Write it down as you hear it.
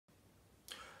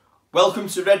Welcome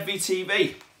to Redvee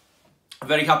TV. A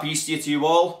very happy Easter to you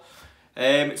all.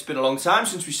 It's been a long time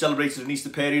since we celebrated an Easter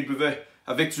period with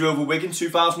a victory over Wigan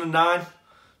 2009,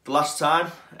 the last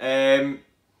time. A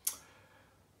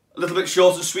little bit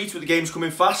short and sweet with the games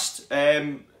coming fast,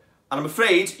 and I'm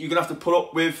afraid you're going to have to put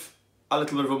up with a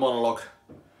little bit of a monologue.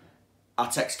 I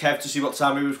text Kev to see what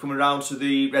time he was coming round to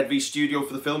the Redvee studio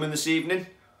for the filming this evening,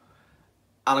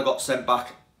 and I got sent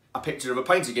back a picture of a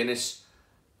pint of Guinness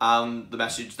and the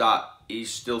message that he's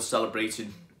still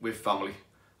celebrating with family.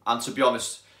 And to be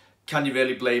honest, can you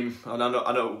really blame him? And I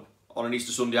know on an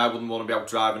Easter Sunday I wouldn't want to be out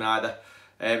driving either.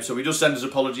 So he does send his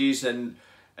apologies, and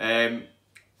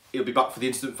he'll be back for the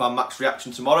Instant Fan Max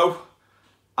reaction tomorrow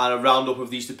and a roundup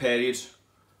of the Easter period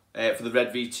for the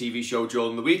Redvee TV show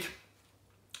during the week.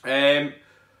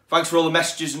 Thanks for all the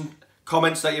messages and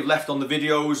comments that you've left on the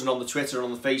videos and on the Twitter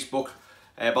and on the Facebook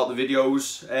about the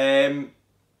videos.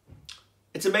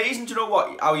 It's amazing, do you know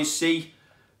what, how you see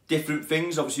different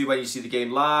things, obviously when you see the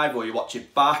game live, or you watch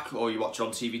it back, or you watch it on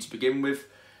TV to begin with.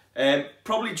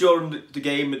 Probably during the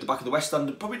game at the back of the West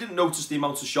Stand, probably didn't notice the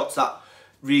amount of shots that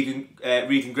Regan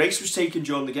Grace was taking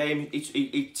during the game.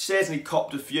 He certainly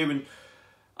copped a few, and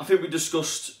I think we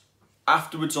discussed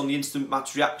afterwards on the instant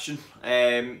match reaction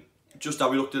just how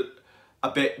we looked at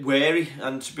a bit wary,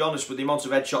 and to be honest, with the amount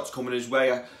of headshots coming his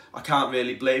way, I can't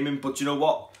really blame him. But you know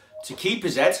what, to keep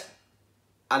his head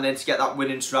and then to get that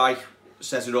winning try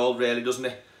says it all, really, doesn't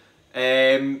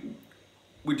it?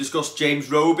 We discussed James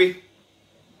Roby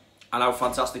and how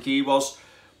fantastic he was,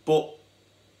 but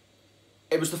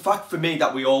it was the fact for me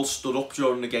that we all stood up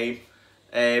during the game.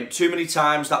 Too many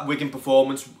times that Wigan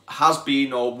performance has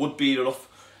been or would be enough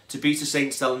to beat a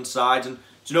Saint Stellan side, and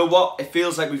do you know what? It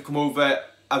feels like we've come over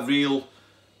a real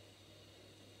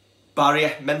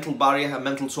barrier, mental barrier, a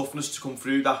mental toughness to come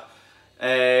through that.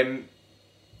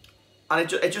 And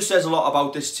it just says a lot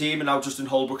about this team and how Justin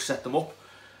Holbrook set them up.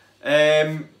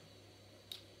 Other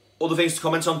things to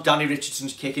comment on, Danny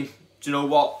Richardson's kicking. Do you know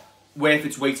what? Worth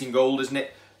its weight in gold, isn't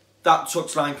it? That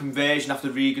touchline conversion after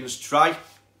Regan's try,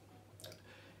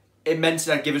 it meant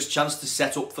that I'd give us a chance to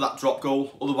set up for that drop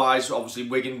goal. Otherwise, obviously,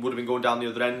 Wigan would have been going down the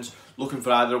other end, looking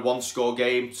for either a one-score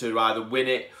game to either win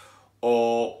it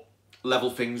or level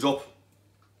things up.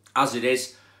 As it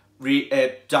is,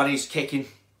 Danny's kicking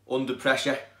under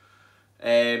pressure.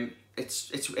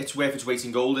 It's worth its weight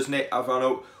in gold, isn't it? I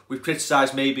know we've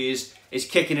criticised maybe his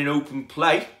kicking in open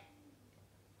play,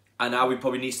 and now he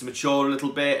probably needs to mature a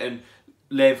little bit and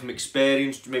learn from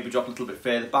experience, maybe drop a little bit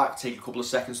further back, take a couple of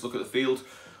seconds to look at the field.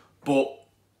 But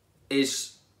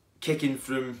his kicking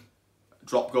from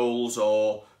drop goals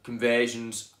or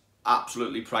conversions,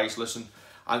 absolutely priceless.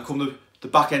 And come the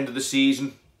back end of the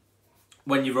season,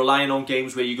 when you're relying on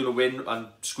games where you're going to win and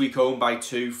squeak home by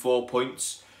 2-4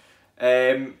 points,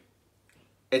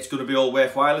 it's going to be all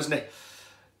worthwhile, isn't it?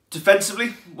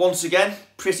 Defensively, once again,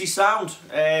 pretty sound.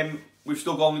 We've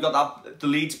still only got the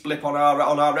Leeds blip on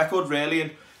our record, really.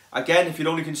 And again, if you're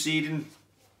only conceding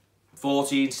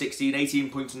 14, 16, 18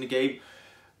 points in the game,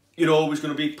 you're always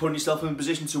going to be putting yourself in a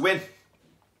position to win.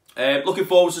 Looking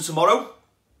forward to tomorrow.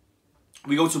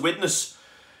 We go to Widnes.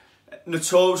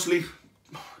 Notoriously,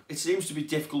 it seems to be a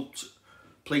difficult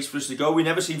place for us to go. We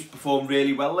never seem to perform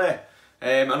really well there.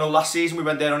 I know last season we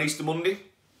went there on Easter Monday.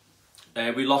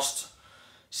 We lost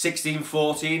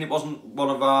 16-14. It wasn't one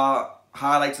of our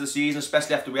highlights of the season,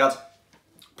 especially after we had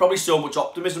probably so much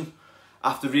optimism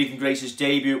after Regan Grace's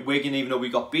debut at Wigan, even though we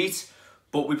got beat.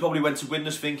 But we probably went to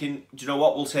Widnes thinking, do you know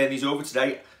what, we'll turn these over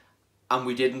today. And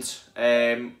we didn't.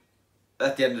 At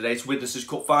the end of the day, it's Widnes'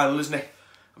 cup final, isn't it?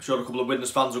 I'm sure a couple of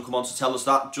Widnes fans will come on to tell us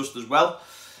that just as well.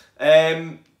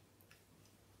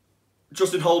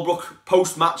 Justin Holbrook,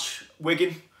 post-match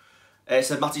Wigan,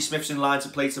 said Matty Smith's in line to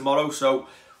play tomorrow, so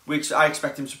I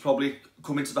expect him to probably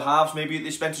come into the halves, maybe at the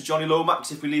expense of Johnny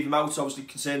Lomax if we leave him out. Obviously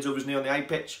concerns over his knee on the high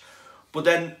pitch. But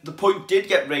then the point did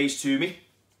get raised to me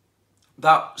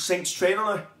that Saints train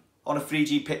on a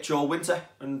 3G pitch all winter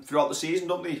and throughout the season,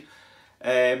 don't they?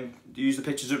 They use the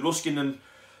pitches at Ruskin, and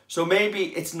so maybe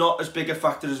it's not as big a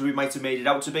factor as we might have made it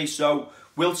out to be. So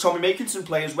will Tommy Makinson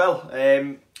play as well?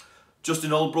 Justin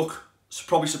Holbrook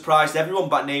probably surprised everyone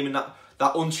by naming that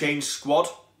unchanged squad.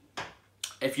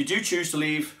 If you do choose to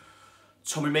leave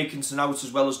Tommy Makinson out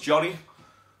as well as Johnny,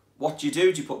 what do? Do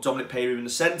you put Dominic Perry in the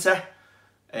centre?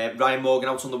 Ryan Morgan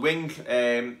out on the wing?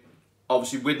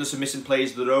 Obviously Widnes are missing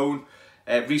players of their own.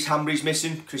 Reece Hambry's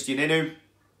missing, Christian Inu,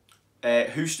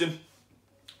 Houston.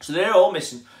 So they're all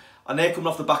missing. And they're coming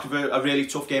off the back of a really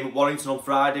tough game at Warrington on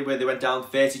Friday where they went down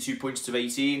 32 points to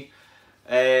 18.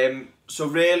 So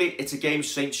really, it's a game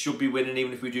Saints should be winning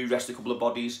even if we do rest a couple of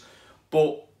bodies.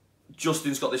 But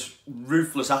Justin's got this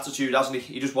ruthless attitude, hasn't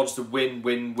he? He just wants to win,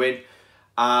 win, win.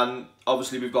 And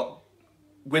obviously we've got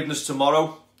Widnes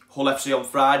tomorrow, Hull FC on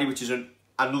Friday, which is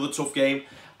another tough game.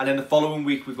 And then the following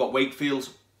week we've got Wakefield.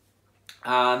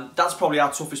 And that's probably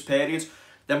our toughest period.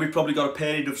 Then we've probably got a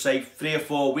period of, say, 3 or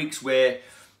 4 weeks where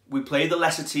we play the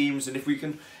lesser teams. And if we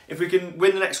can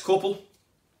win the next couple,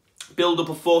 build up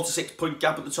a 4 to 6 point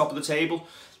gap at the top of the table,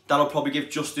 that'll probably give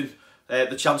Justin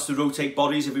the chance to rotate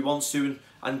bodies if he wants to,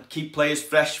 and keep players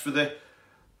fresh for the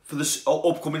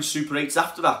upcoming Super 8s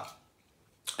after that.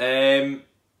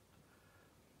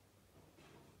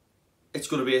 It's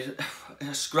going to be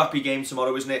a scrappy game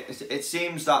tomorrow, isn't it? It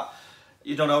seems that,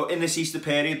 you don't know, in this Easter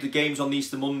period, the games on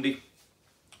Easter Monday,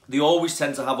 they always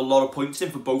tend to have a lot of points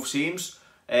in for both teams.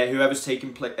 Whoever's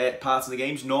taking part in the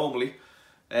games normally.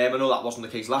 I know that wasn't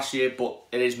the case last year, but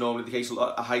it is normally the case,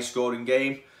 a high-scoring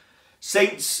game.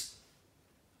 Saints,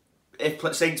 if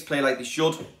Saints play like they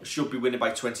should be winning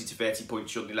by 20 to 30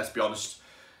 points, shouldn't they? Let's be honest.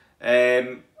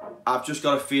 I've just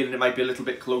got a feeling it might be a little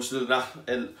bit closer than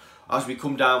that as we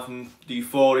come down from the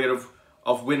euphoria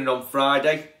of winning on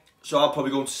Friday. So I'll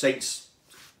probably go into Saints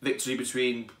victory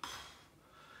between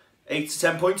 8 to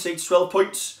 10 points, 8 to 12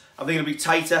 points. I think it'll be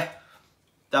tighter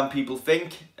than people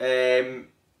think.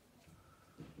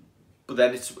 But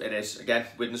then it is, again,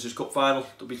 Widnes' Cup final.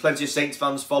 There'll be plenty of Saints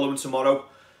fans following tomorrow.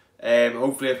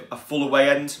 Hopefully a full away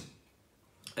end.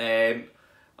 And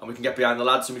we can get behind the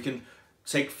lads and we can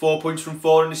take 4 points from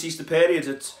 4 in this Easter period.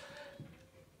 It's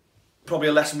probably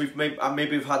a lesson we've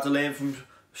had to learn from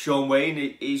Sean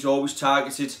Wayne. He's always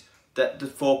targeted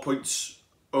the 4 points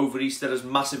over Easter as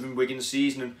massive in Wigan's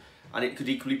season, and it could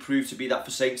equally prove to be that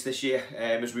for Saints this year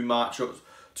as we march up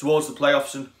towards the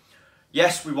playoffs. And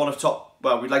yes, we want a top.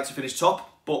 Well, we'd like to finish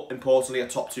top, but importantly a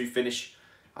top 2 finish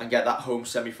and get that home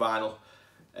semi-final.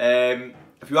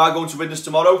 If you are going to Widnes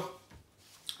tomorrow,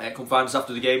 come find us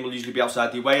after the game. We'll usually be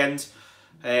outside the away end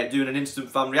doing an instant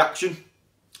fan reaction.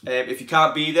 If you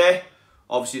can't be there,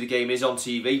 obviously the game is on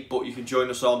TV, but you can join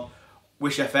us on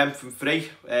Wish FM from 3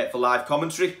 for live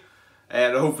commentary.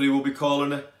 And hopefully we'll be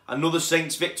calling another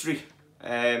Saints victory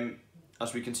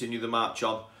as we continue the march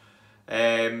on.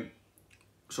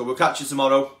 So we'll catch you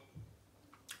tomorrow,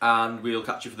 and we'll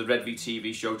catch you for the Redvee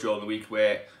TV show during the week,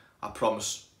 where I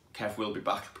promise Kev will be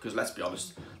back, because let's be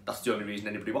honest, that's the only reason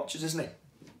anybody watches, isn't it?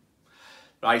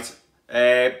 Right,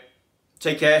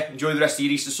 take care, enjoy the rest of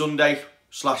your Easter Sunday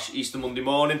 / Easter Monday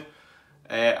morning,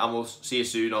 and we'll see you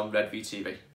soon on Redvee TV.